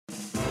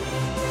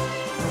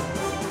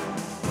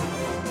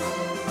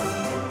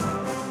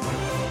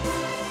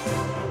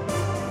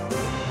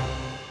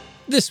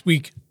This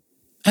week,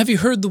 have you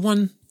heard the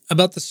one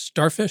about the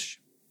starfish?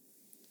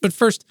 But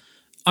first,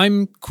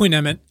 I'm Quinn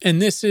Emmett,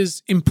 and this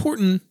is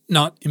Important,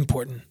 Not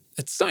Important.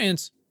 It's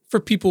science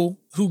for people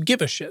who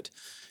give a shit.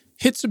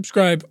 Hit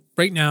subscribe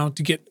right now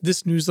to get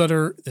this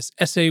newsletter, this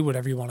essay,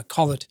 whatever you want to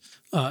call it,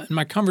 and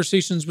my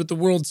conversations with the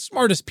world's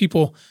smartest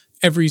people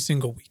every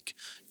single week.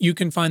 You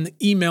can find the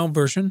email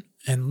version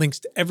and links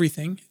to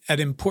everything at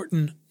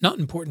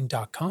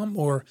importantnotimportant.com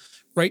or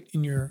right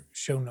in your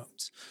show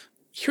notes.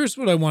 Here's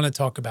what I want to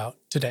talk about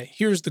today.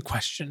 Here's the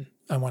question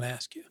I want to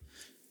ask you.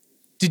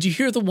 Did you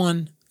hear the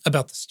one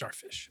about the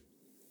starfish?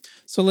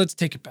 So let's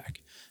take it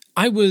back.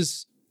 I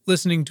was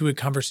listening to a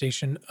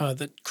conversation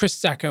that Chris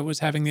Sacca was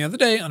having the other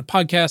day on a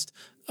podcast.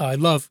 I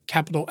love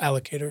capital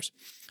allocators.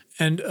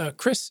 And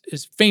Chris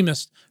is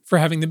famous for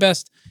having the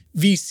best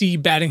VC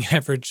batting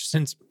average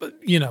since,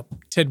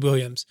 Ted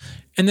Williams,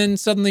 and then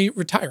suddenly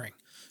retiring,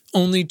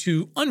 only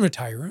to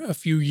unretire a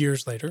few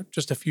years later,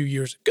 just a few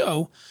years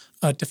ago,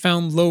 to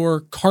found Lower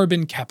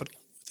Carbon Capital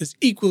with his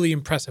equally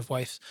impressive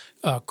wife,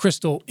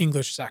 Crystal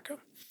English Sacca.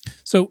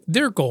 So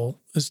their goal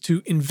is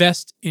to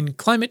invest in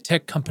climate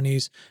tech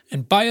companies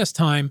and buy us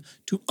time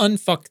to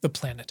unfuck the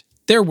planet.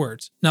 Their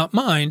words, not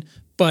mine,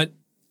 but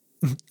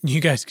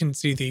you guys can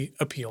see the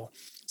appeal.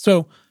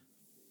 So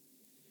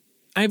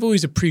I've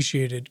always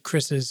appreciated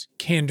Chris's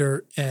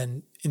candor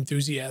and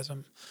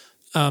enthusiasm.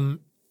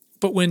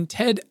 But when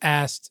Ted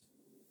asked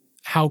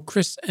how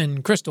Chris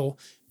and Crystal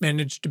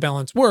managed to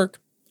balance work,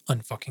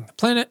 unfucking the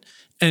planet,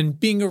 and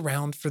being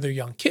around for their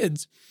young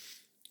kids,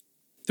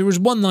 there was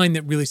one line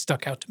that really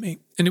stuck out to me.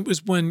 And it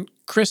was when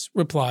Chris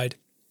replied,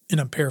 and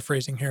I'm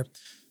paraphrasing here,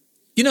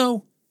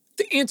 the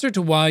answer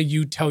to why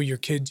you tell your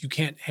kids you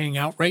can't hang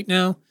out right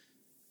now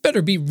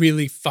better be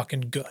really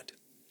fucking good.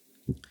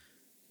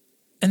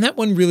 And that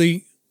one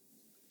really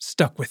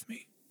stuck with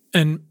me.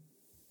 And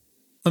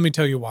let me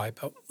tell you why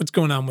about what's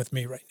going on with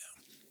me right now.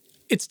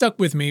 It stuck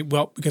with me,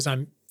 because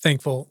I'm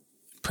thankful,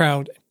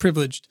 proud, and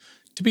privileged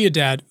to be a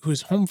dad who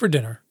is home for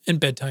dinner and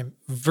bedtime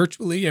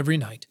virtually every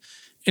night.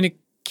 And it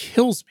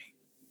kills me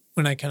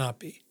when I cannot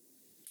be,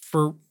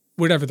 for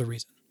whatever the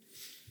reason.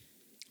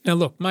 Now,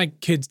 look, my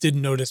kids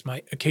didn't notice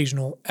my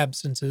occasional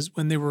absences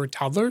when they were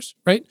toddlers,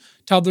 right?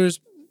 Toddlers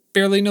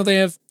barely know they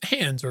have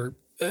hands or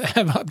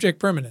have object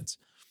permanence.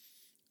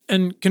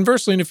 And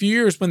conversely, in a few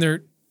years, when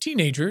they're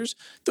teenagers,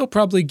 they'll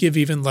probably give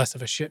even less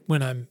of a shit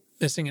when I'm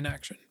missing in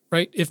action,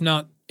 right? If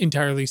not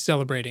entirely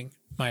celebrating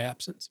my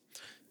absence,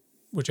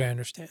 which I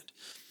understand.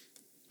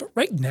 But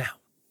right now,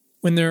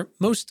 when they're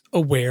most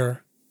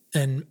aware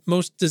and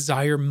most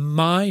desire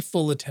my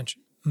full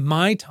attention,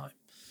 my time,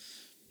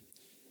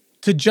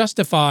 to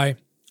justify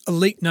a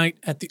late night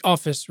at the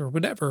office or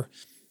whatever,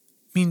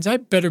 means I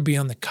better be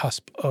on the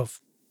cusp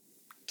of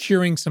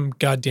curing some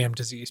goddamn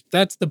disease.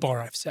 That's the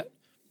bar I've set.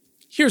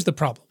 Here's the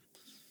problem.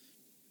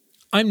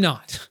 I'm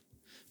not.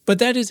 But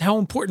that is how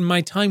important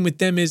my time with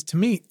them is to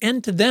me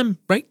and to them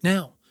right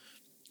now.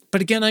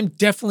 But again, I'm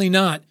definitely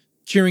not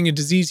curing a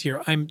disease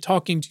here. I'm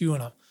talking to you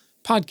on a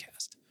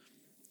podcast.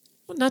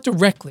 Well, not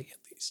directly, at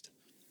least.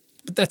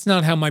 But that's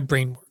not how my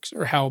brain works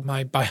or how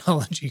my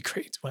biology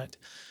grades went.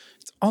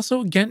 It's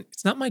also, again,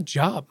 it's not my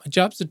job. My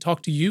job is to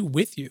talk to you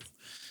with you.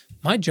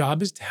 My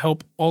job is to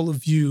help all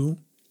of you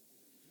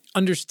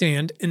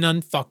understand and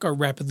unfuck our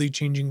rapidly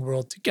changing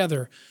world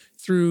together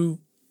through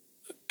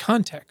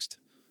context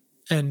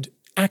and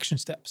action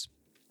steps.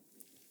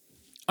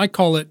 I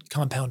call it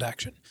compound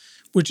action,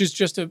 which is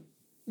just a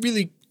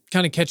really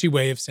kind of catchy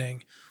way of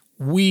saying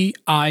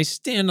I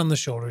stand on the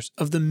shoulders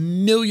of the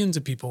millions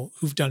of people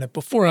who've done it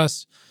before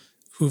us,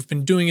 who've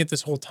been doing it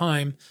this whole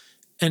time,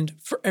 and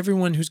for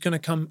everyone who's going to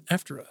come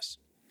after us.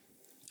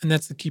 And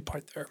that's the key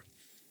part there.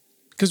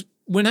 Because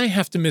when I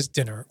have to miss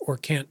dinner or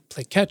can't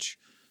play catch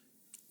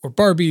or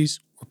Barbies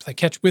or play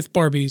catch with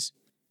Barbies,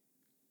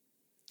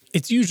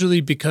 it's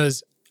usually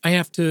because I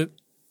have to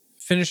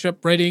finish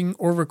up writing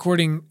or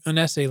recording an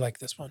essay like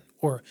this one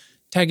or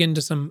tag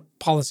into some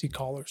policy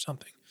call or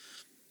something.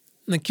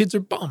 And the kids are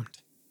bummed.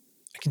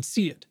 I can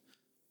see it.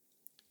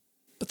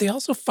 But they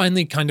also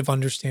finally kind of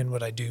understand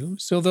what I do,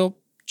 so they'll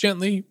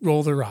gently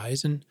roll their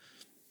eyes and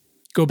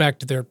go back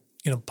to their,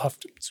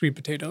 puffed sweet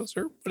potatoes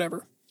or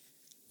whatever.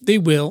 They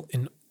will,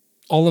 in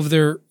all of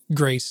their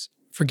grace,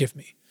 forgive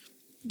me,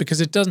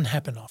 because it doesn't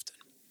happen often.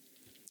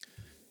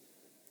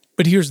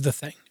 But here's the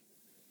thing.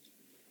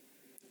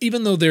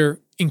 Even though they're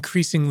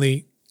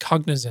increasingly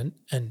cognizant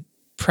and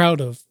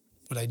proud of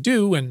what I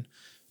do and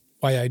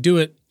why I do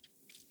it,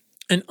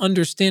 and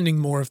understanding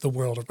more of the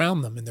world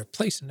around them and their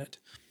place in it,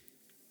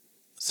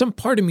 some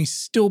part of me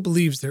still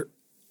believes they're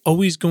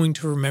always going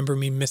to remember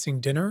me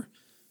missing dinner,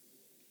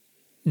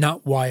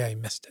 not why I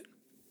missed it.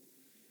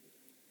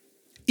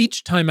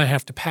 Each time I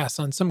have to pass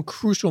on some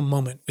crucial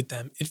moment with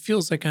them, it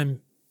feels like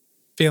I'm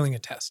failing a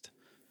test.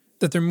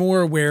 That they're more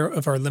aware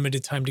of our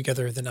limited time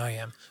together than I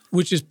am,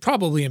 which is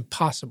probably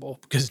impossible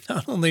because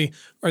not only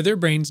are their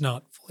brains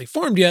not fully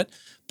formed yet,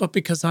 but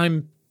because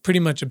I'm pretty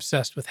much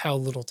obsessed with how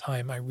little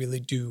time I really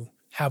do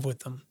have with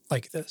them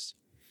like this.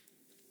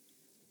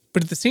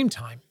 But at the same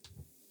time,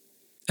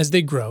 as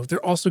they grow,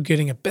 they're also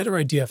getting a better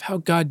idea of how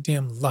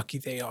goddamn lucky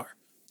they are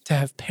to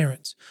have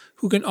parents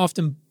who can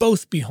often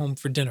both be home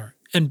for dinner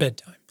and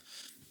bedtime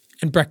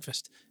and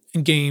breakfast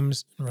and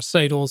games and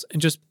recitals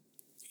and just,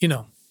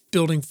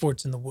 building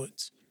forts in the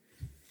woods.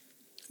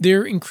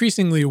 They're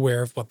increasingly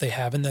aware of what they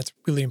have, and that's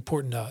really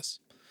important to us.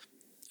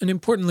 And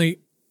importantly,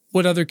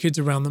 what other kids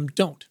around them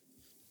don't.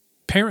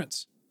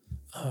 Parents,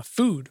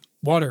 food,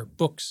 water,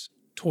 books,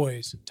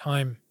 toys,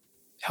 time,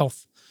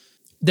 health.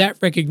 That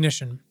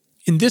recognition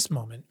in this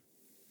moment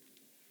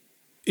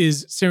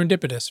is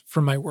serendipitous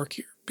for my work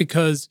here,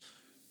 because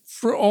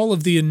for all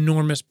of the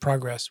enormous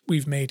progress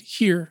we've made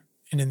here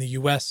and in the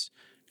US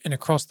and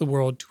across the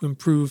world to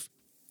improve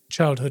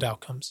childhood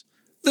outcomes,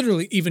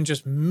 literally even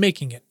just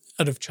making it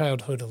out of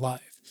childhood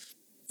alive,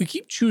 we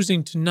keep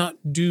choosing to not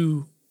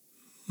do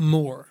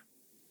more,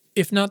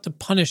 if not to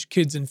punish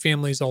kids and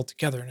families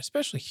altogether, and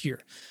especially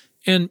here.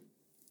 And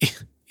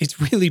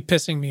it's really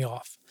pissing me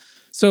off.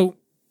 So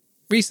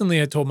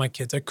recently I told my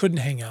kids I couldn't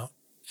hang out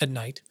at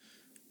night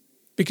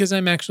because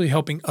I'm actually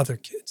helping other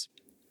kids.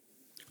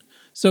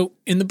 So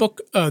in the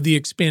book, The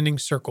Expanding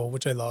Circle,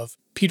 which I love,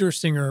 Peter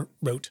Singer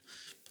wrote,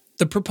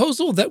 "The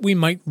proposal that we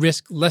might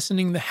risk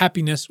lessening the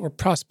happiness or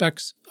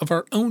prospects of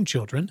our own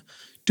children,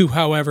 to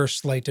however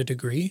slight a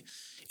degree,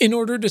 in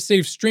order to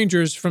save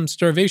strangers from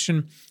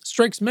starvation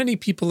strikes many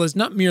people as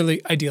not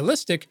merely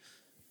idealistic,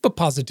 but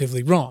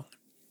positively wrong.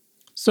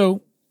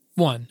 So,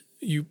 1,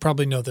 you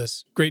probably know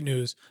this, great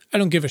news, I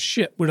don't give a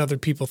shit what other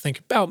people think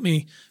about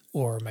me,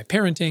 or my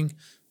parenting,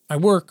 my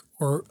work,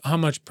 or how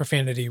much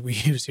profanity we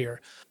use here.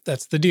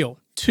 That's the deal.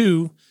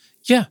 2,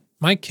 yeah,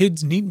 my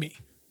kids need me,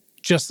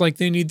 just like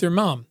they need their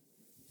mom.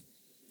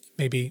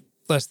 Maybe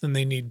less than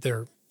they need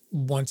their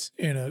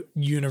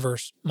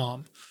once-in-a-universe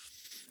mom.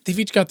 They've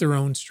each got their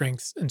own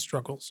strengths and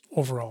struggles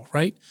overall,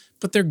 right?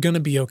 But they're going to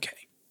be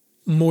okay.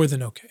 More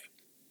than okay.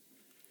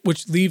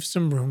 Which leaves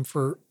some room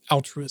for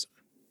altruism,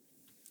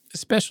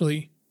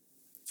 especially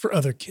for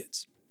other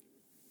kids.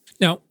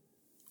 Now,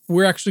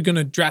 we're actually going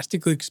to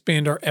drastically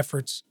expand our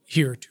efforts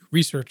here to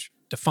research,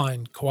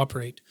 define,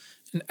 cooperate,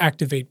 and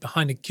activate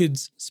behind a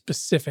kid's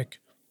specific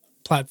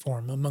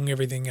platform among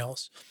everything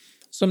else.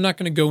 So I'm not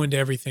going to go into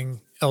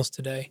everything else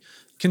today.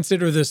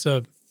 Consider this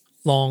a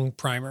long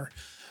primer.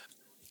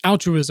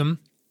 Altruism,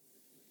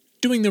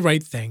 doing the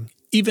right thing,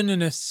 even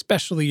and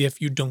especially if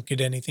you don't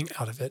get anything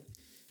out of it,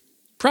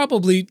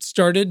 probably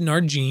started in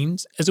our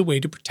genes as a way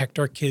to protect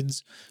our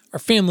kids, our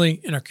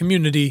family, and our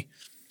community,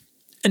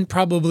 and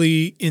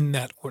probably in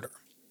that order.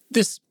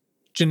 This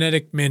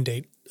genetic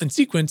mandate and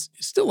sequence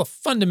is still a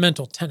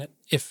fundamental tenet,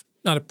 if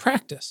not a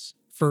practice,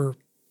 for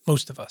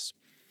most of us.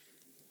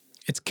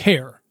 It's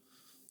care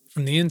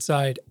from the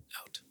inside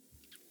out.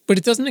 But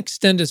it doesn't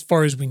extend as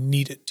far as we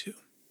need it to.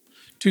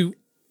 To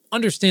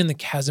understand the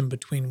chasm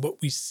between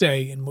what we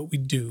say and what we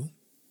do,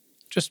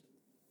 just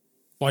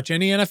watch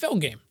any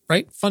NFL game,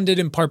 right? Funded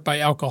in part by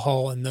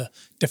alcohol and the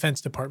Defense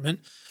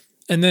Department.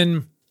 And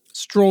then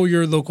stroll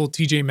your local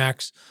TJ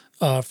Maxx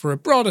for a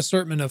broad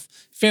assortment of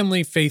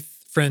family,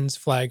 faith, friends,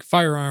 flag,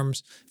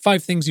 firearms,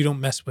 5 things you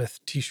don't mess with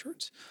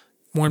t-shirts,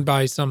 worn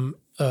by some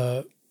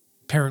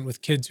parent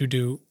with kids who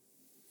do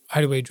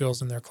hideaway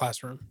drills in their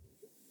classroom,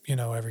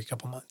 every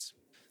couple months.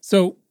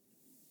 So,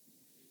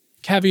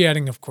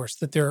 caveating, of course,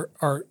 that there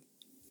are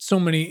so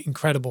many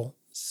incredible,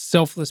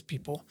 selfless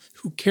people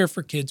who care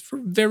for kids for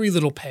very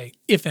little pay,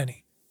 if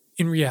any,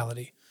 in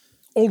reality.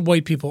 Old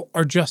white people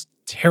are just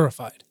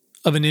terrified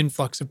of an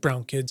influx of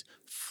brown kids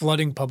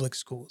flooding public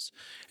schools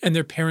and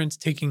their parents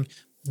taking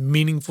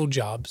meaningful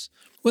jobs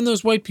when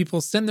those white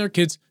people send their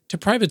kids to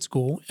private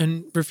school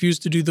and refuse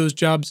to do those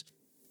jobs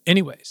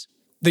anyways.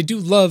 They do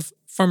love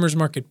farmers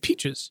market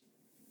peaches,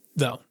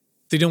 though.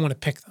 They don't want to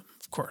pick them,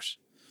 of course.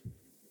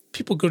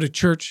 People go to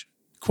church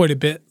quite a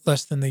bit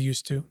less than they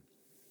used to,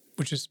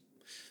 which is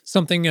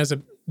something as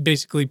a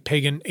basically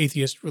pagan,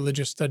 atheist,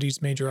 religious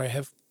studies major I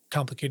have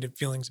complicated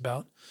feelings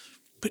about.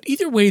 But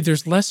either way,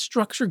 there's less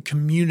structured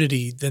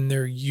community than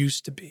there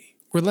used to be.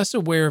 We're less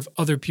aware of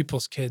other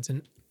people's kids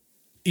and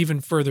even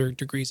further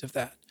degrees of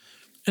that.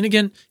 And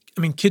again,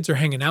 kids are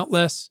hanging out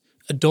less,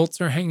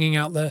 adults are hanging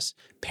out less,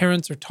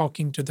 parents are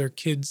talking to their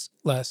kids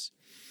less.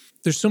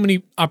 There's so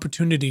many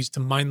opportunities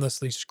to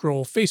mindlessly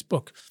scroll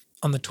Facebook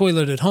on the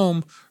toilet at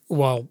home or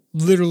while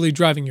literally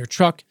driving your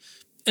truck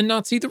and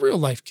not see the real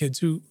life kids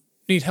who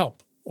need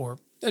help or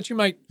that you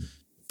might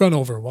run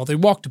over while they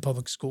walk to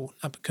public school,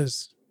 not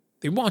because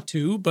they want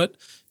to, but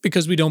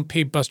because we don't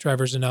pay bus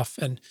drivers enough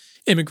and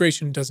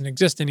immigration doesn't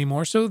exist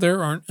anymore, so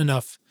there aren't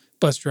enough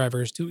bus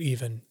drivers to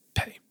even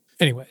pay.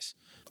 Anyways,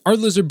 our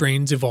lizard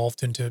brains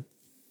evolved into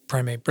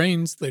primate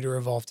brains, later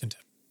evolved into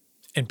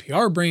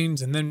NPR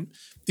brains, and then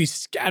these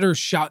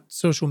scatter-shot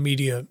social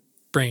media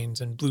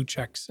brains and blue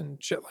checks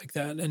and shit like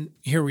that. And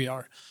here we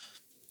are.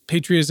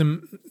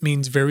 Patriotism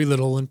means very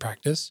little in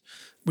practice.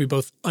 We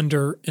both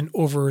under and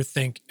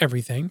overthink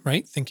everything,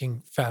 right?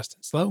 Thinking fast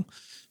and slow.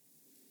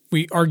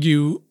 We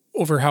argue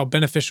over how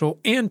beneficial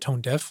and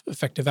tone-deaf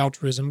effective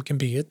altruism can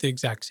be at the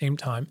exact same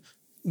time,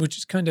 which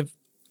is kind of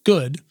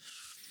good.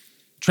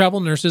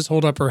 Travel nurses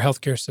hold up our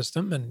healthcare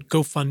system, and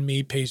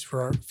GoFundMe pays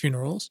for our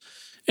funerals.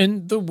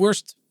 And the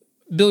worst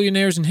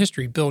billionaires in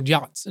history build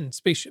yachts and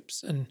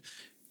spaceships and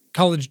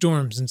college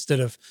dorms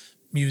instead of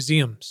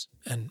museums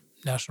and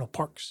national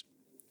parks.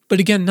 But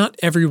again, not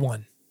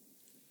everyone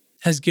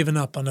has given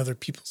up on other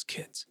people's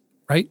kids,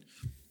 right?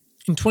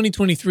 In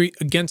 2023,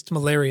 Against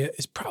Malaria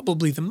is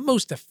probably the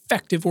most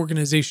effective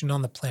organization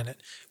on the planet,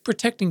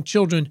 protecting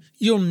children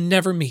you'll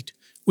never meet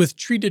with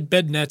treated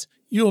bed nets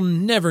you'll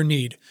never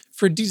need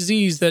for a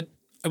disease that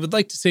I would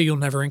like to say you'll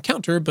never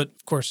encounter, but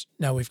of course,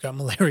 now we've got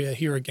malaria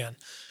here again.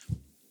 I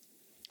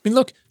mean,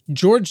 look,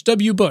 George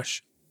W.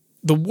 Bush,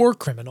 the war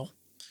criminal,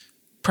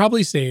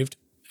 probably saved,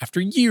 after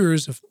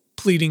years of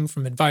pleading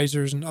from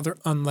advisors and other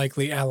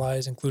unlikely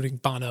allies, including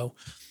Bono,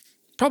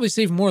 probably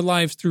saved more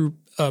lives through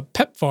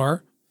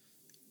PEPFAR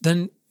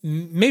than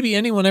maybe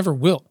anyone ever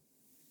will.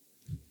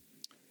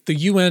 The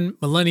UN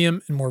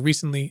Millennium and more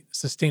recently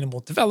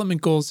Sustainable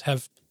Development Goals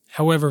have,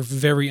 however,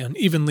 very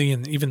unevenly,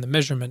 and even the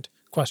measurement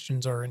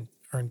questions are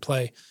in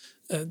play.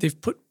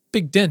 They've put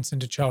big dents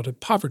into childhood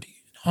poverty,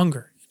 and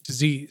hunger, and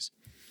disease.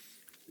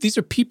 These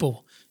are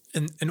people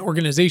and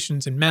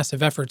organizations and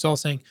massive efforts all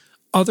saying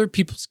other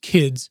people's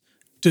kids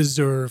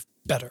deserve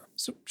better.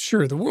 So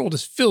sure, the world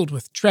is filled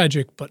with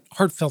tragic but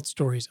heartfelt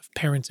stories of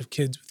parents of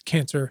kids with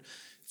cancer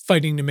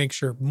fighting to make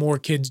sure more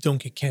kids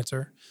don't get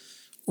cancer,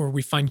 or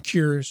we find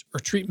cures or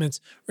treatments,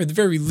 or at the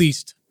very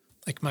least,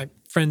 like my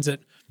friends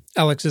at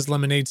Alex's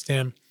Lemonade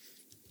Stand,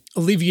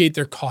 alleviate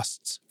their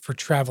costs for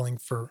traveling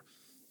for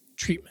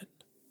treatment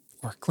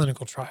or a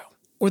clinical trial.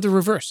 Or the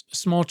reverse, a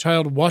small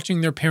child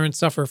watching their parents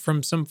suffer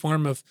from some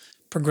form of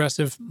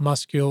progressive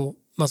muscle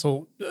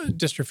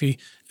dystrophy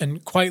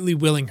and quietly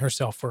willing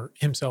herself or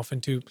himself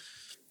into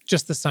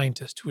just the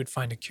scientist who would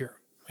find a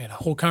cure. We had a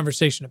whole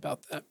conversation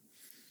about that.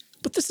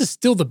 But this is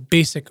still the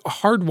basic,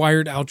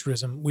 hardwired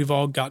altruism we've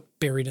all got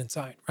buried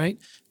inside, right?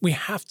 We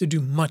have to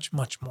do much,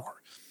 much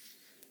more.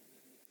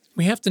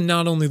 We have to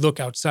not only look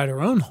outside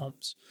our own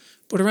homes,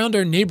 but around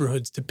our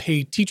neighborhoods to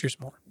pay teachers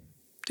more,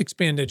 to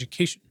expand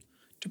education,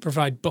 to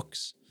provide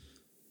books,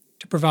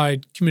 to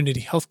provide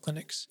community health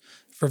clinics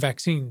for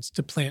vaccines,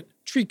 to plant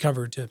tree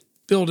cover, to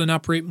build and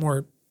operate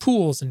more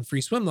pools and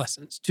free swim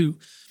lessons, to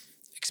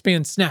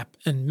expand SNAP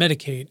and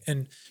Medicaid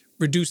and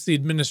reduce the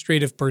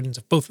administrative burdens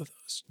of both of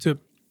those, to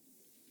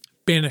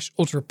banish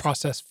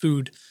ultra-processed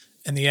food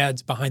and the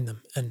ads behind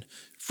them, and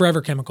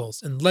forever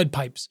chemicals and lead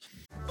pipes.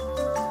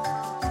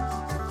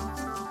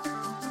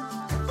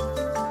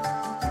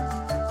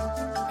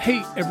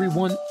 Hey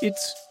everyone,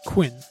 it's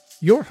Quinn,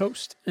 your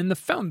host and the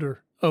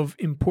founder of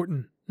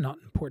Important Not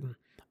Important.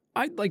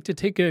 I'd like to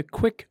take a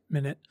quick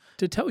minute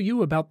to tell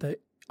you about the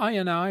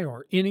INI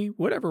or INI,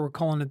 whatever we're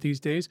calling it these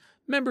days,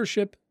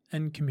 membership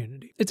and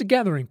community. It's a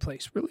gathering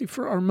place, really,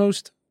 for our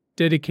most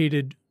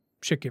dedicated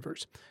shit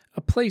givers.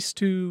 A place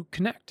to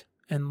connect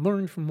and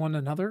learn from one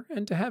another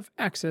and to have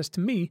access to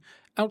me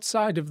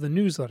outside of the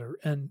newsletter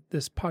and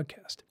this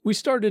podcast. We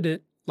started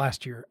it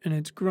last year and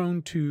it's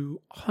grown to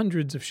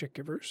hundreds of shit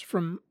givers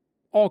from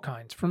all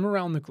kinds, from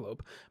around the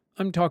globe.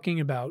 I'm talking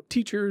about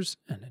teachers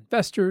and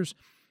investors,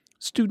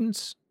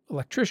 students,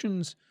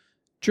 electricians,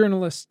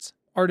 journalists,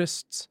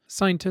 artists,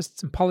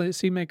 scientists, and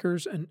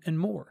policymakers, and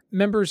more.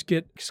 Members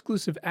get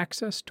exclusive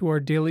access to our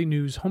daily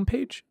news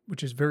homepage,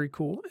 which is very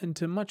cool, and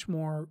to much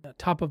more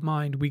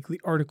top-of-mind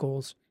weekly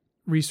articles,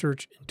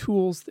 research, and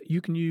tools that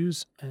you can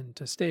use and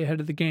to stay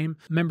ahead of the game,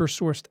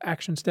 member-sourced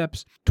action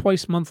steps,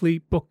 twice monthly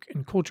book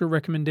and culture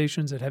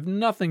recommendations that have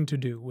nothing to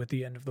do with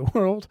the end of the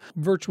world,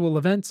 virtual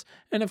events,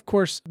 and of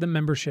course, the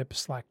membership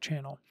Slack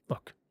channel.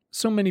 Look,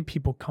 so many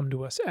people come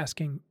to us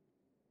asking,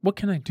 what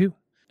can I do?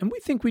 And we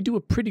think we do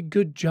a pretty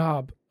good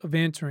job of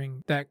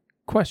answering that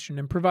question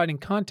and providing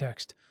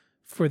context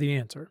for the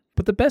answer.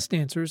 But the best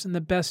answers and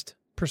the best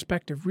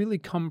perspective really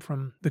come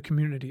from the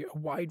community, a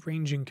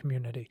wide-ranging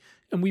community.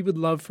 And we would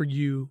love for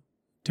you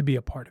to be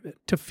a part of it,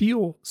 to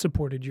feel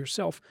supported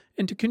yourself,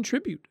 and to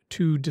contribute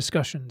to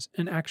discussions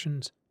and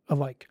actions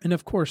alike. And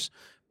of course,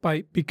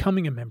 by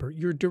becoming a member,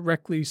 you're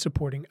directly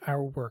supporting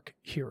our work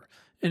here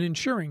and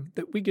ensuring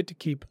that we get to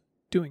keep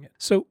doing it.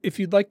 So if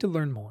you'd like to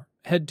learn more,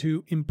 head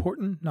to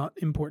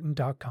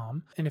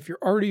importantnotimportant.com. And if you're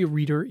already a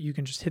reader, you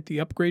can just hit the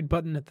upgrade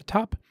button at the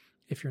top.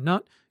 If you're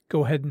not,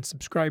 go ahead and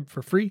subscribe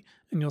for free,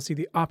 and you'll see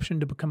the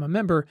option to become a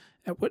member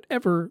at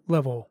whatever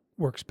level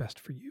works best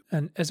for you.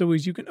 And as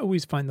always, you can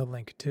always find the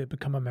link to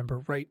become a member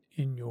right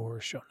in your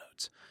show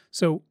notes.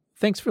 So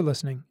thanks for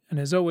listening. And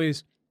as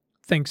always,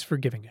 thanks for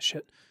giving a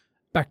shit.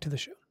 Back to the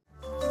show.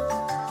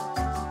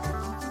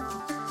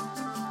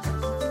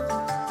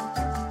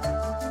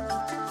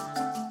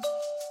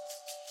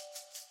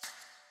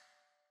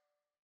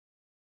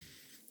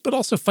 But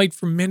also fight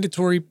for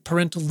mandatory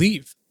parental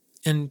leave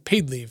and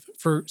paid leave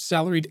for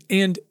salaried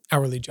and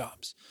hourly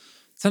jobs.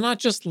 To not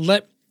just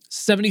let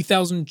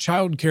 70,000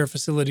 childcare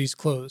facilities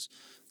close,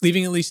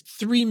 leaving at least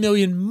 3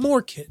 million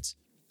more kids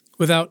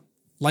without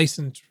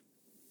licensed,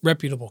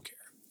 reputable care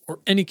or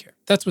any care.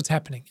 That's what's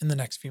happening in the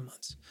next few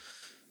months.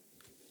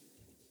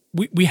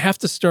 We have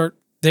to start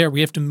there. We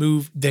have to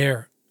move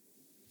there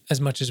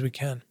as much as we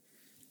can.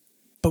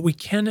 But we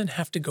can and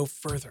have to go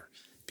further,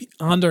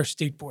 beyond our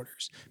state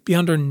borders,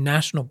 beyond our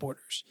national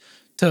borders,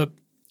 to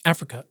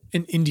Africa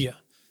and India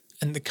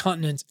and the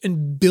continents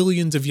and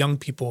billions of young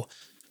people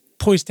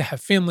poised to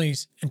have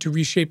families and to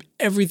reshape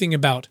everything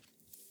about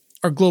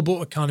our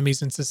global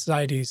economies and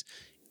societies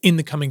in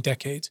the coming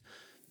decades,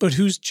 but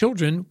whose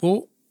children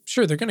will,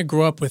 sure, they're going to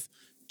grow up with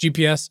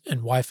GPS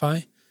and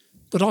Wi-Fi,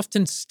 but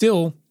often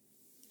still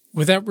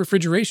without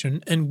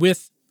refrigeration and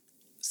with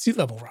sea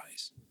level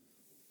rise.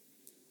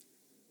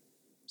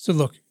 So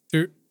look,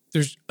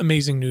 there's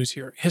amazing news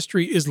here.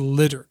 History is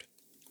littered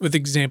with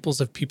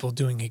examples of people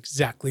doing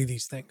exactly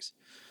these things.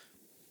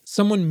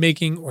 Someone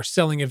making or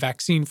selling a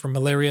vaccine for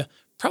malaria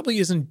probably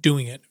isn't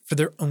doing it for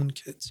their own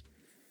kids.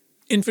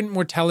 Infant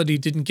mortality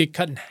didn't get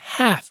cut in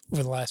half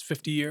over the last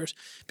 50 years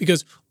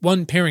because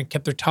one parent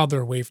kept their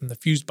toddler away from the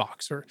fuse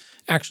box or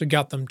actually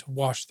got them to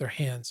wash their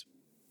hands.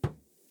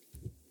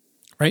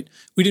 Right?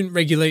 We didn't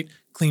regulate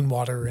clean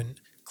water and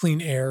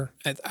clean air,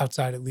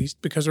 outside at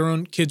least, because our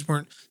own kids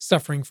weren't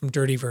suffering from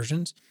dirty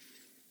versions.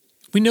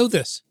 We know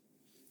this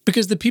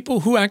because the people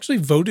who actually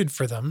voted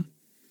for them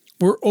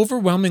were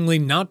overwhelmingly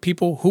not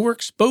people who were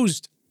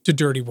exposed to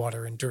dirty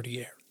water and dirty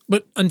air.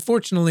 But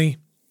unfortunately,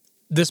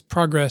 this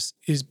progress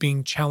is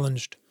being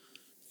challenged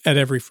at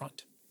every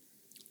front.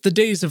 The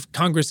days of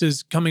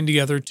Congresses coming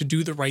together to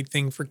do the right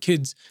thing for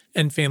kids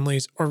and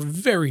families are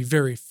very,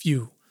 very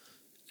few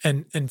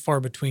and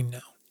far between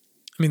now.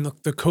 I mean,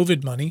 look, the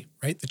COVID money,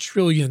 right? The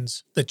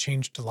trillions that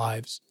changed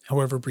lives,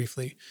 however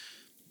briefly,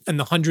 and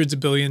the hundreds of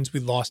billions we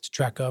lost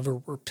track of or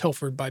were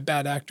pilfered by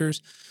bad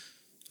actors.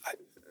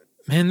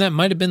 Man, that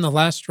might have been the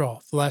last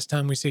straw, the last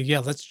time we say, yeah,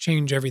 let's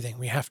change everything.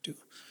 We have to.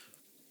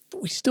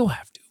 But we still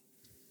have to.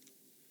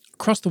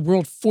 Across the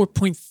world,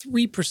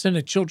 4.3%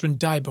 of children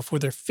die before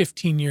they're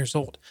 15 years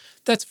old.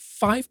 That's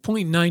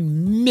 5.9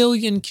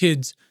 million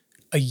kids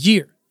a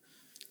year.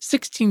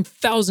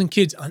 16,000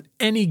 kids on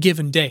any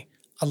given day.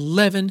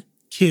 11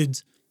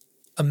 kids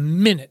a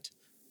minute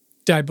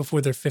die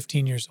before they're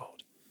 15 years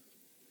old.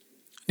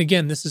 And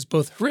again, this is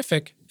both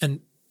horrific and,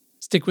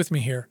 stick with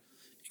me here,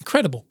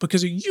 incredible,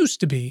 because it used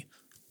to be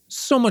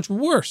so much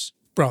worse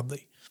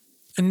broadly.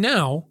 And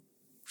now,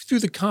 through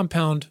the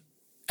compound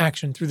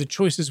action, through the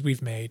choices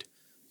we've made,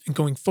 and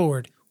going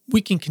forward,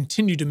 we can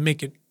continue to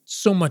make it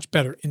so much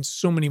better in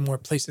so many more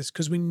places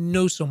because we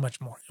know so much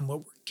more and what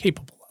we're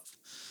capable of.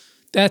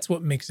 That's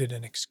what makes it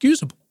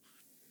inexcusable.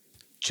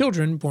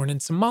 Children born in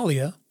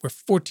Somalia, where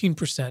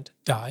 14%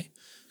 die,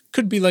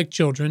 could be like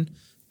children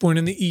born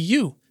in the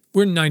EU,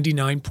 where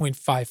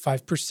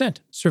 99.55%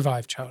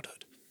 survive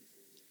childhood.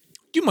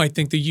 You might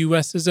think the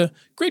US is a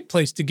great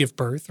place to give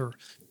birth or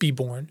be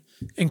born,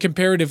 and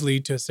comparatively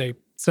to, say,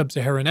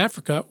 sub-Saharan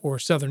Africa or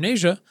Southern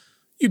Asia,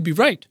 you'd be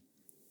right.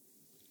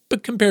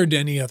 But compared to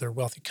any other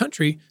wealthy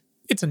country,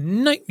 it's a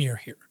nightmare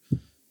here.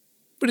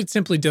 But it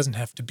simply doesn't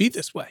have to be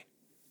this way.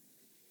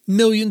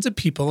 Millions of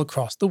people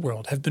across the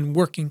world have been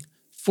working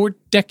for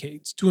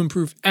decades to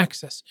improve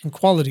access and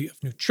quality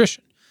of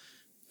nutrition,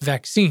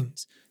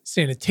 vaccines,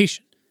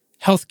 sanitation,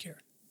 healthcare,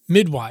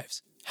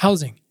 midwives,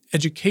 housing,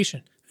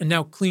 education, and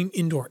now clean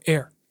indoor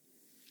air.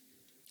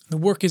 The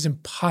work is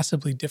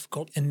impossibly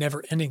difficult and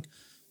never-ending,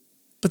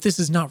 but this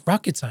is not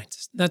rocket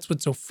science. That's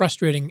what's so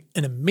frustrating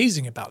and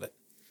amazing about it.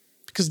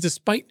 Because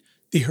despite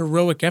the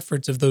heroic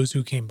efforts of those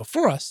who came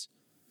before us,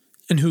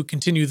 and who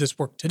continue this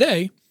work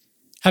today,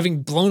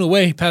 having blown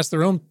away past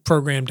their own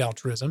programmed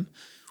altruism,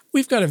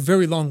 we've got a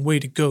very long way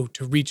to go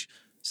to reach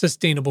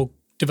Sustainable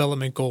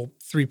Development Goal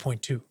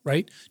 3.2,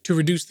 right? To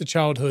reduce the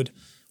childhood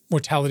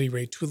mortality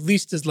rate to at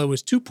least as low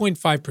as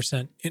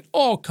 2.5% in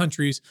all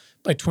countries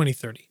by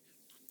 2030.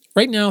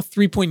 Right now,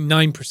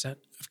 3.9%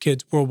 of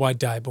kids worldwide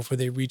die before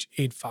they reach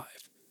age 5.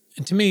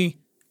 And to me,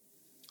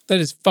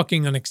 that is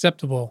fucking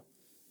unacceptable.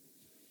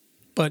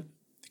 But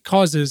the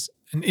causes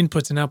and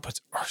inputs and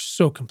outputs are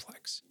so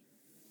complex.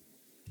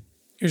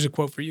 Here's a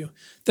quote for you.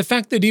 The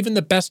fact that even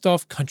the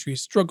best-off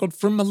countries struggled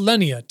for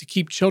millennia to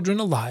keep children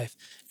alive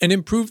and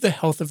improve the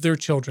health of their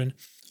children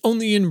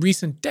only in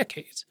recent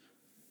decades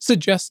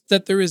suggests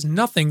that there is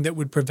nothing that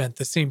would prevent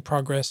the same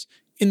progress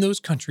in those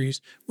countries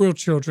where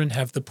children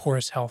have the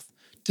poorest health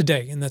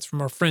today. And that's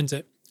from our friends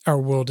at Our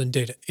World in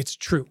Data. It's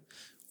true.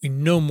 We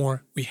know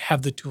more. We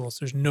have the tools.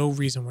 There's no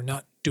reason we're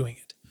not doing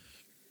it.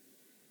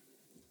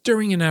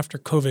 During and after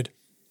COVID,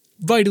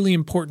 vitally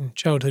important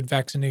childhood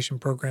vaccination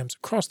programs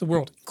across the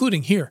world,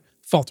 including here,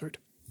 faltered.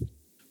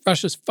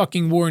 Russia's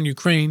fucking war in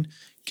Ukraine,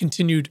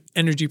 continued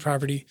energy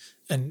poverty,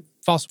 and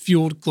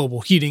fossil-fueled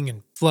global heating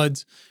and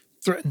floods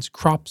threatens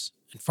crops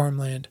and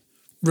farmland.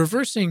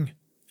 Reversing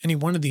any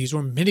one of these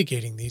or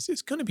mitigating these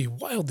is going to be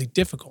wildly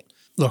difficult.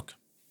 Look,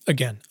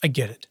 again, I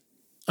get it.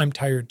 I'm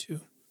tired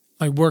too.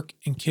 My work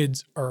and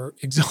kids are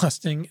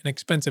exhausting and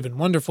expensive and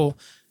wonderful.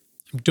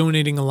 I'm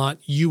donating a lot.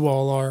 You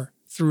all are,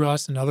 through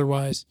us and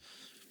otherwise.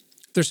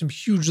 There's some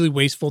hugely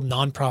wasteful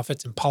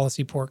nonprofits and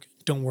policy pork.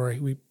 Don't worry,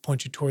 we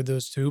point you toward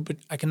those too, but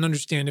I can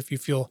understand if you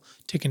feel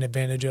taken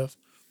advantage of.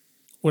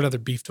 What other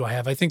beef do I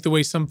have? I think the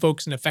way some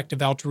folks in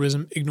effective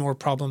altruism ignore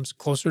problems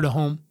closer to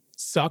home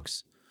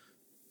sucks.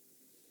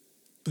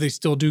 but they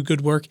still do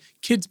good work.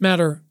 Kids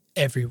matter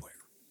everywhere.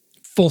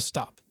 Full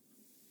stop.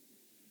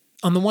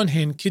 On the one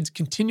hand, kids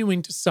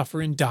continuing to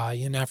suffer and die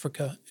in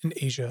Africa and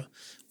Asia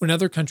when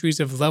other countries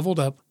have leveled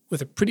up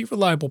with a pretty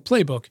reliable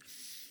playbook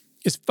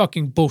is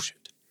fucking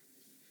bullshit.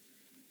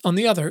 On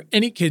the other,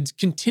 any kids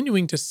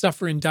continuing to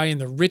suffer and die in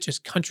the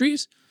richest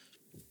countries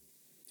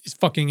is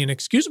fucking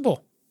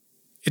inexcusable.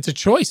 It's a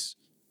choice.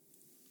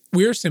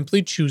 We are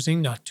simply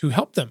choosing not to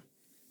help them.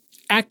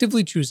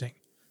 Actively choosing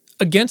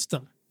against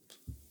them.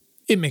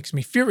 It makes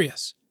me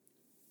furious.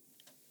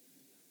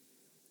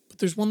 But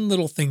there's one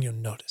little thing you'll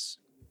notice.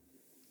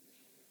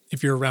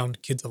 If you're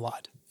around kids a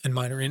lot, and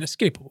mine are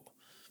inescapable.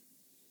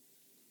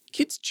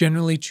 Kids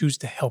generally choose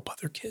to help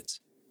other kids.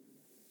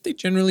 They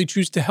generally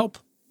choose to help,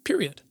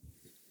 period.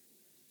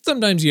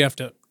 Sometimes you have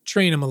to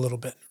train them a little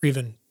bit, or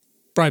even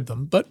bribe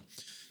them, but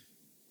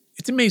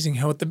it's amazing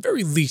how at the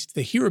very least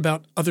they hear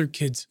about other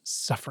kids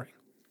suffering.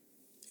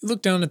 You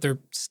look down at their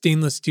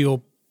stainless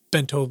steel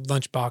bento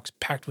lunchbox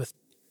packed with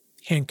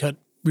hand-cut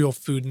real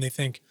food and they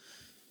think,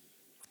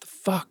 what the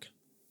fuck?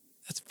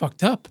 That's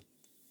fucked up.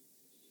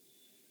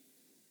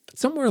 But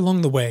somewhere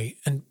along the way,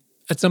 and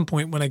at some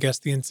point when I guess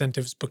the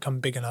incentives become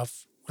big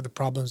enough or the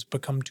problems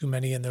become too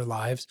many in their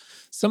lives,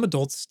 some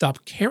adults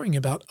stop caring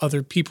about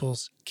other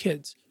people's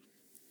kids.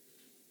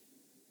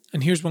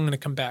 And here's when I'm going to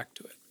come back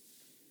to it.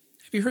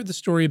 Have you heard the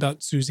story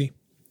about Susie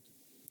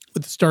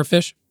with the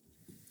starfish?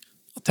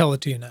 I'll tell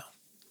it to you now.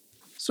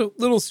 So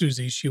little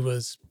Susie, she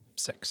was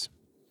 6.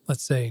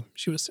 Let's say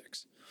she was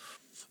 6.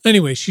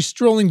 Anyway, she's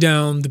strolling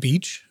down the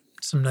beach,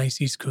 some nice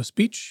East Coast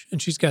beach,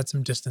 and she's got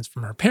some distance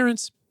from her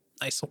parents.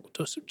 Nice little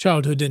dose of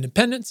childhood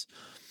independence.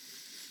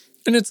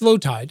 And it's low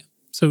tide,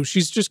 so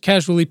she's just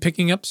casually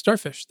picking up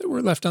starfish that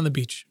were left on the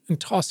beach and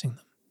tossing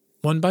them,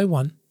 one by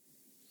one,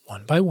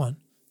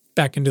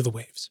 back into the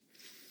waves.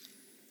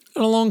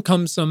 And along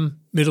comes some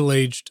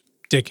middle-aged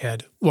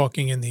dickhead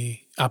walking in the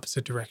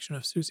opposite direction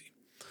of Susie.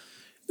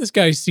 This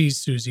guy sees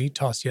Susie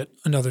toss yet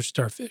another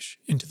starfish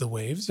into the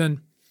waves, and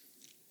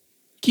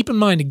keep in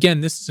mind, again,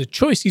 this is a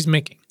choice he's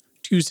making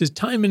to use his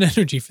time and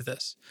energy for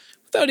this,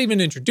 without even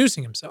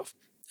introducing himself.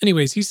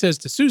 Anyways, he says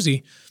to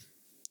Susie,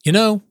 you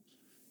know,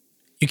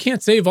 you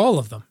can't save all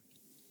of them.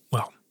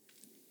 Well,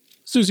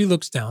 Susie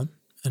looks down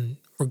and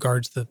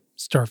regards the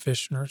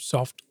starfish in her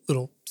soft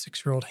little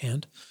 6-year-old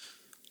hand,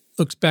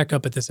 looks back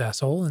up at this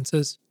asshole and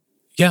says,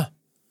 yeah,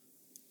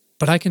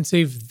 but I can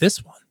save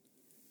this one.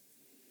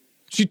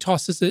 She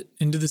tosses it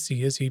into the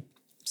sea as he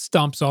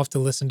stomps off to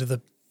listen to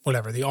the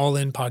All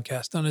In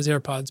podcast on his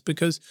AirPods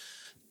because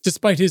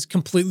despite his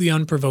completely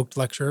unprovoked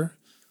lecture,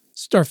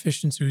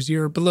 Starfish and Susie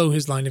are below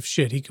his line of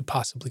shit he could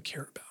possibly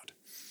care about.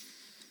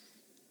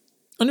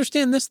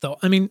 Understand this, though.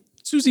 I mean,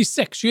 Susie's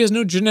 6. She has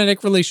no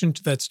genetic relation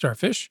to that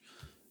starfish,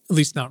 at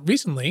least not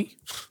recently.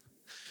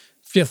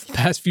 For the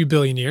past few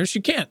billion years,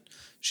 she can't.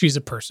 She's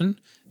a person.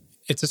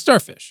 It's a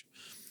starfish.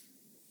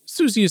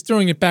 Susie is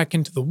throwing it back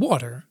into the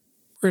water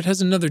where it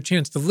has another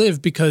chance to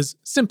live because,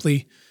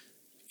 simply,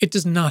 it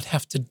does not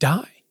have to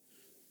die.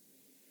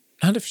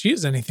 Not if she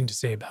has anything to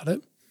say about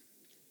it.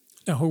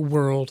 Now, her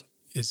world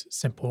is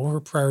simple, her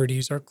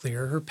priorities are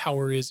clear, her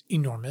power is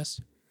enormous.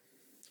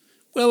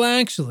 Well,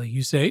 actually,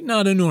 you say,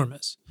 not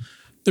enormous.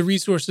 The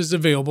resources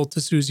available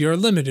to Susie are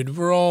limited.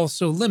 We're all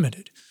so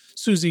limited.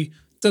 Susie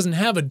doesn't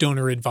have a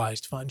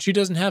donor-advised fund. She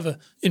doesn't have an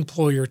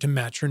employer to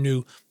match her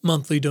new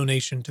monthly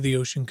donation to the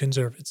Ocean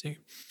Conservancy.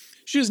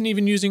 She isn't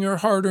even using her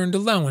hard-earned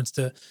allowance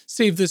to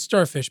save this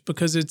starfish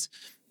because it's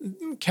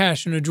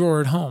cash in a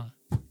drawer at home.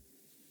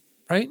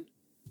 Right?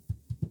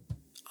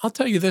 I'll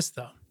tell you this,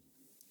 though.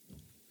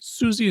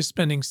 Susie is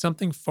spending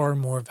something far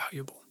more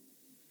valuable.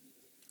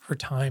 Her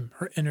time,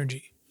 her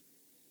energy.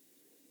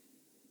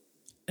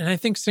 And I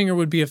think Singer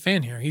would be a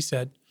fan here. He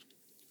said,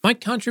 my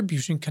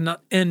contribution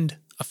cannot end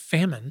a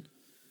famine,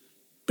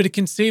 but it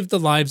can save the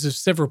lives of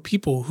several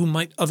people who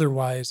might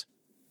otherwise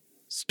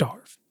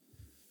starve.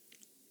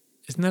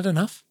 Isn't that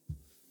enough?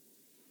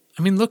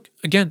 I mean, look,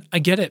 again, I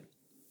get it.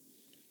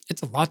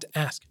 It's a lot to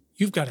ask.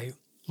 You've got a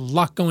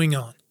lot going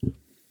on.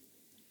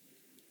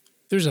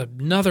 There's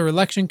another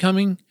election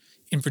coming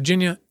in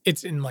Virginia.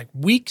 It's in like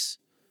weeks.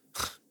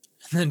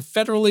 And then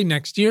federally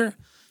next year.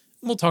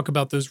 We'll talk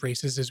about those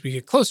races as we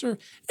get closer,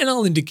 and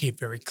I'll indicate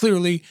very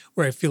clearly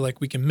where I feel like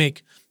we can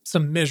make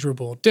some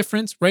measurable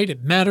difference, right?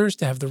 It matters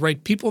to have the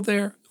right people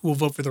there who will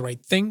vote for the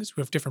right things,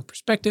 who have different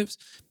perspectives,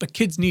 but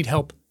kids need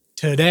help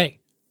today,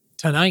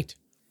 tonight.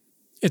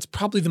 It's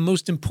probably the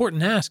most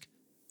important ask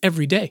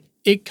every day.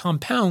 It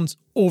compounds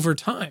over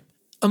time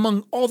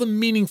among all the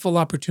meaningful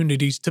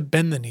opportunities to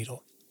bend the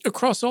needle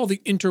across all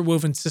the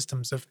interwoven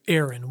systems of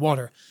air and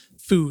water,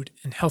 food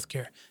and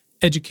healthcare,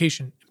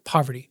 education and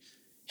poverty.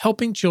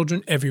 Helping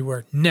children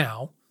everywhere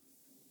now,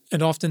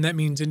 and often that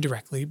means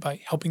indirectly by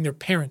helping their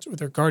parents or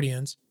their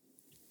guardians,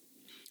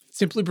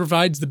 simply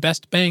provides the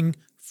best bang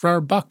for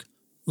our buck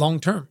long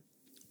term.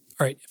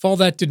 All right, if all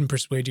that didn't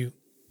persuade you,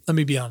 let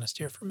me be honest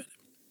here for a minute.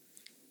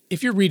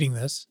 If you're reading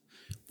this,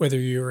 whether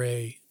you're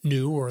a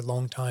new or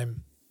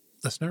long-time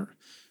listener,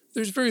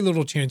 there's very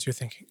little chance you're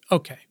thinking,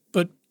 okay,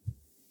 but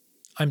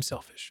I'm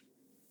selfish.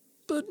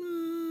 but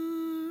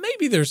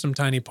maybe there's some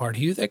tiny part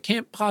of you that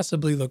can't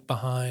possibly look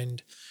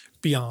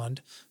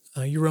beyond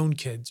your own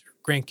kids or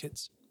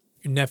grandkids,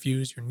 your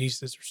nephews, your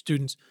nieces, or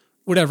students,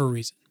 whatever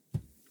reason.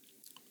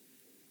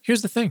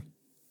 Here's the thing.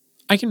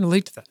 I can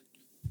relate to that.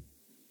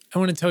 I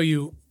want to tell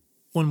you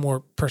one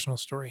more personal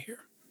story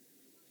here.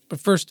 But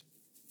first,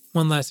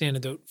 one last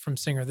anecdote from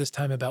Singer, this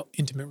time about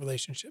intimate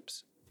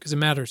relationships, because it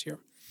matters here.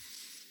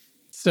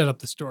 Set up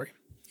the story.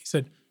 He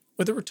said,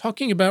 whether we're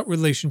talking about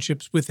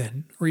relationships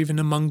within or even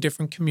among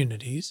different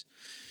communities,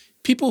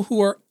 people who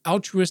are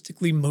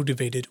altruistically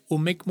motivated will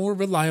make more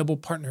reliable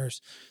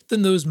partners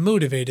than those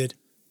motivated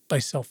by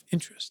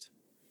self-interest.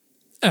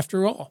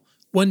 After all,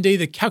 one day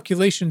the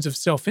calculations of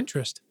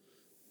self-interest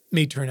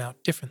may turn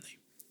out differently.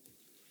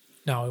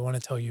 Now I want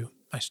to tell you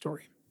my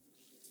story.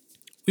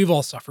 We've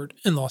all suffered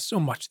and lost so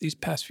much these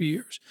past few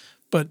years,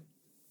 but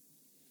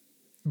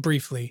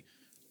briefly,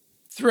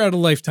 throughout a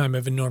lifetime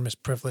of enormous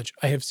privilege,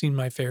 I have seen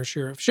my fair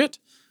share of shit.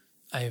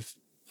 I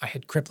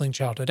had crippling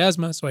childhood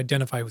asthma, so I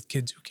identify with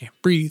kids who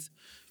can't breathe.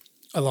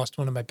 I lost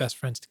one of my best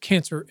friends to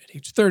cancer at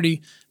age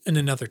 30 and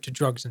another to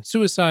drugs and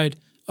suicide.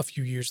 A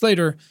few years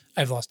later,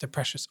 I've lost a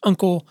precious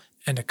uncle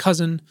and a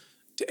cousin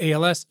to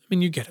ALS. I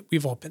mean, you get it.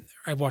 We've all been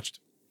there. I've watched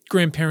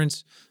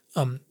grandparents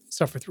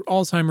suffer through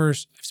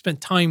Alzheimer's. I've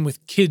spent time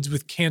with kids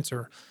with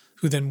cancer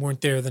who then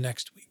weren't there the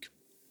next week.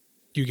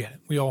 You get it.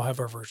 We all have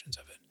our versions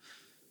of it.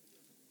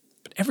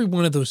 But every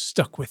one of those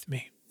stuck with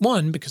me.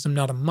 One, because I'm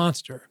not a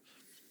monster,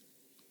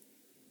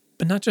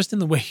 but not just in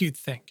the way you'd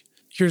think.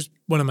 Here's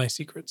one of my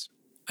secrets.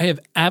 I have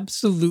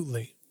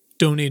absolutely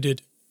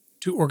donated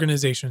to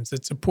organizations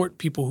that support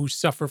people who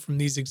suffer from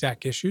these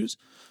exact issues,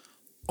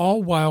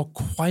 all while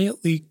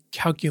quietly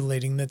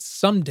calculating that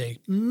someday,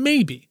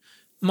 maybe,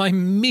 my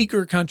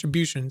meager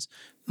contributions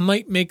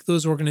might make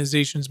those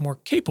organizations more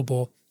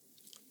capable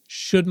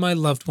should my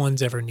loved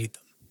ones ever need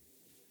them.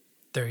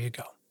 There you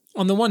go.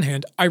 On the one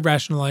hand, I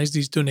rationalize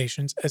these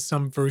donations as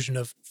some version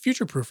of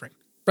future-proofing,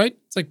 right?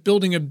 It's like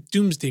building a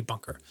doomsday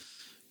bunker.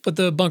 But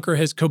the bunker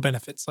has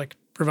co-benefits, like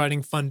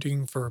providing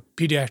funding for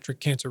pediatric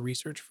cancer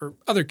research for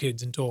other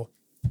kids until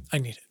I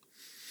need it.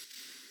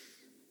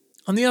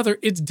 On the other,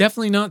 it's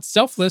definitely not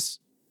selfless.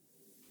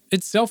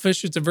 It's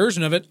selfish. It's a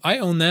version of it. I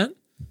own that.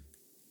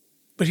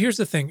 But here's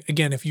the thing,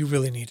 again, if you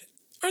really need it.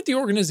 Aren't the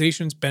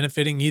organizations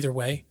benefiting either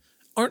way?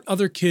 Aren't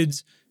other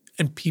kids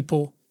and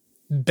people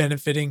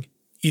benefiting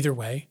either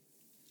way?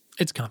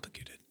 It's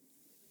complicated.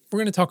 We're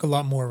going to talk a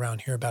lot more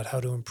around here about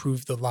how to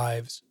improve the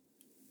lives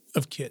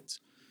of kids.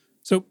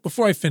 So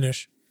before I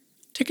finish,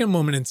 take a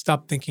moment and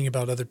stop thinking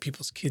about other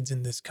people's kids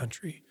in this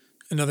country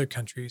and other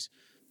countries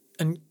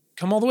and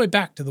come all the way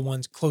back to the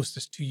ones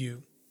closest to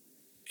you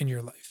in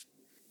your life.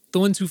 The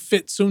ones who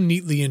fit so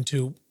neatly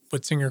into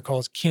what Singer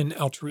calls kin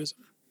altruism.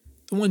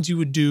 The ones you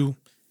would do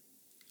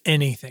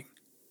anything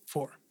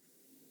for.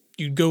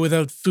 You'd go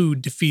without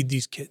food to feed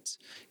these kids.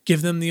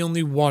 Give them the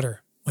only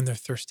water when they're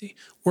thirsty.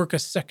 Work a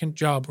second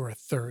job or a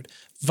third.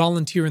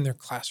 Volunteer in their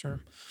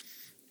classroom.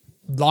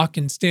 Lock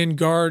and stand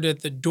guard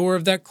at the door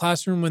of that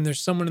classroom when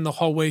there's someone in the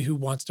hallway who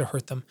wants to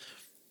hurt them.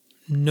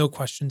 No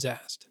questions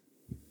asked.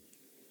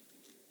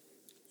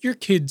 Your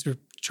kids or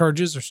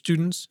charges or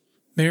students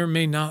may or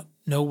may not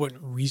know what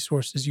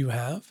resources you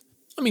have.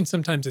 I mean,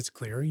 sometimes it's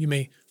clear. You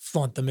may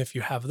flaunt them if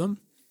you have them.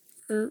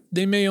 Or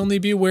they may only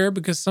be aware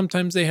because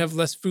sometimes they have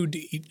less food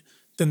to eat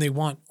than they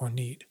want or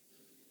need.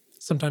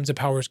 Sometimes the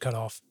power is cut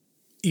off,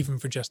 even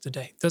for just a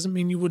day. Doesn't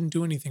mean you wouldn't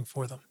do anything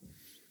for them.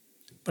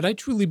 But I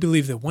truly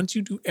believe that once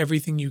you do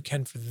everything you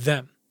can for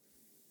them,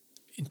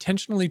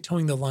 intentionally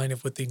towing the line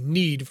of what they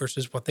need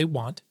versus what they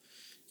want,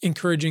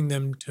 encouraging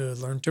them to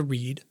learn to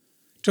read,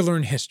 to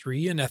learn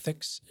history and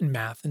ethics and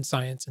math and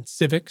science and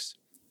civics,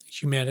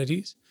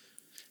 humanities,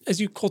 as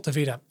you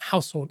cultivate a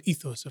household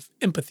ethos of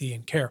empathy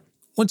and care.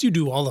 Once you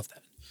do all of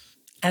that,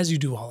 as you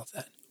do all of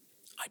that,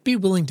 I'd be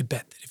willing to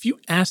bet that if you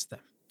ask them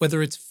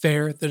whether it's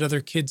fair that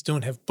other kids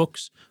don't have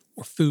books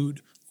or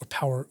food or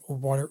power or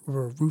water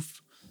or a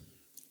roof,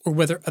 or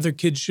whether other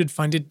kids should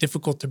find it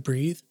difficult to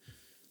breathe,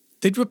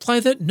 they'd reply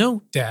that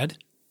no, Dad,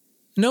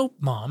 no,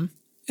 Mom,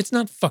 it's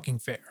not fucking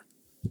fair.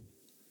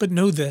 But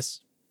know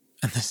this,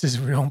 and this is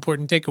a real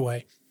important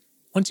takeaway,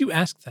 once you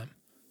ask them,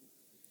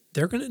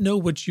 they're going to know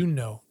what you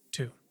know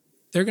too.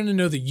 They're going to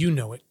know that you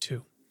know it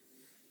too.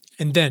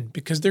 And then,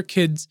 because they're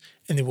kids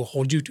and they will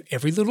hold you to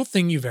every little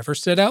thing you've ever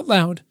said out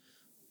loud,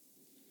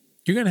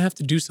 you're going to have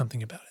to do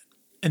something about it.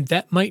 And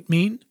that might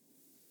mean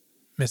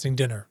missing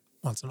dinner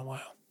once in a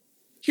while.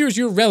 Here's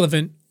your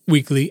relevant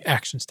weekly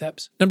action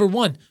steps. Number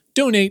 1,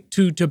 donate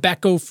to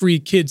tobacco-free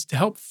kids to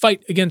help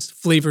fight against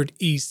flavored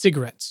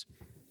e-cigarettes.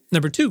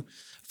 Number 2,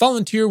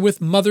 volunteer with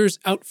Mothers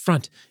Out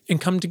Front and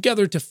come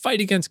together to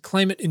fight against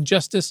climate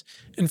injustice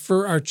and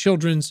for our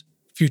children's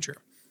future.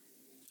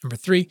 Number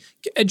 3,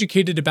 get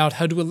educated about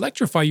how to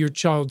electrify your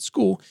child's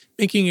school,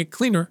 making it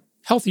cleaner,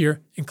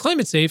 healthier, and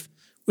climate safe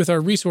with our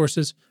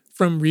resources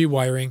from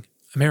Rewiring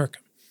America.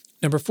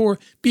 Number 4,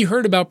 be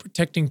heard about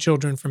protecting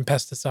children from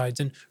pesticides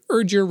and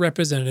urge your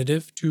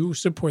representative to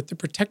support the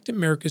Protect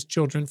America's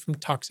Children from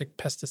Toxic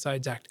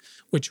Pesticides Act,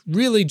 which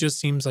really just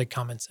seems like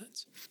common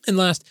sense. And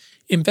last,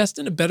 invest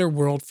in a better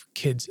world for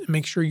kids and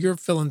make sure your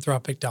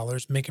philanthropic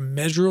dollars make a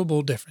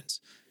measurable difference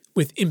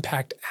with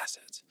impact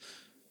assets.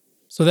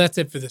 So that's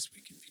it for this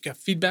week. If you've got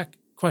feedback,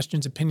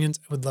 questions, opinions,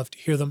 I would love to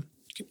hear them.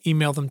 You can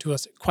email them to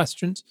us at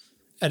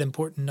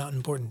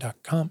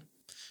questions@importantnotimportant.com.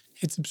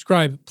 Hit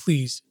subscribe,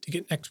 please, to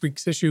get next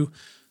week's issue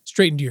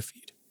straight into your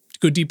feed. To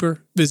go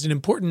deeper, visit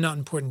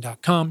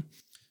importantnotimportant.com.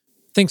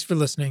 Thanks for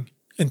listening,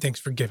 and thanks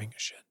for giving a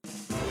shit.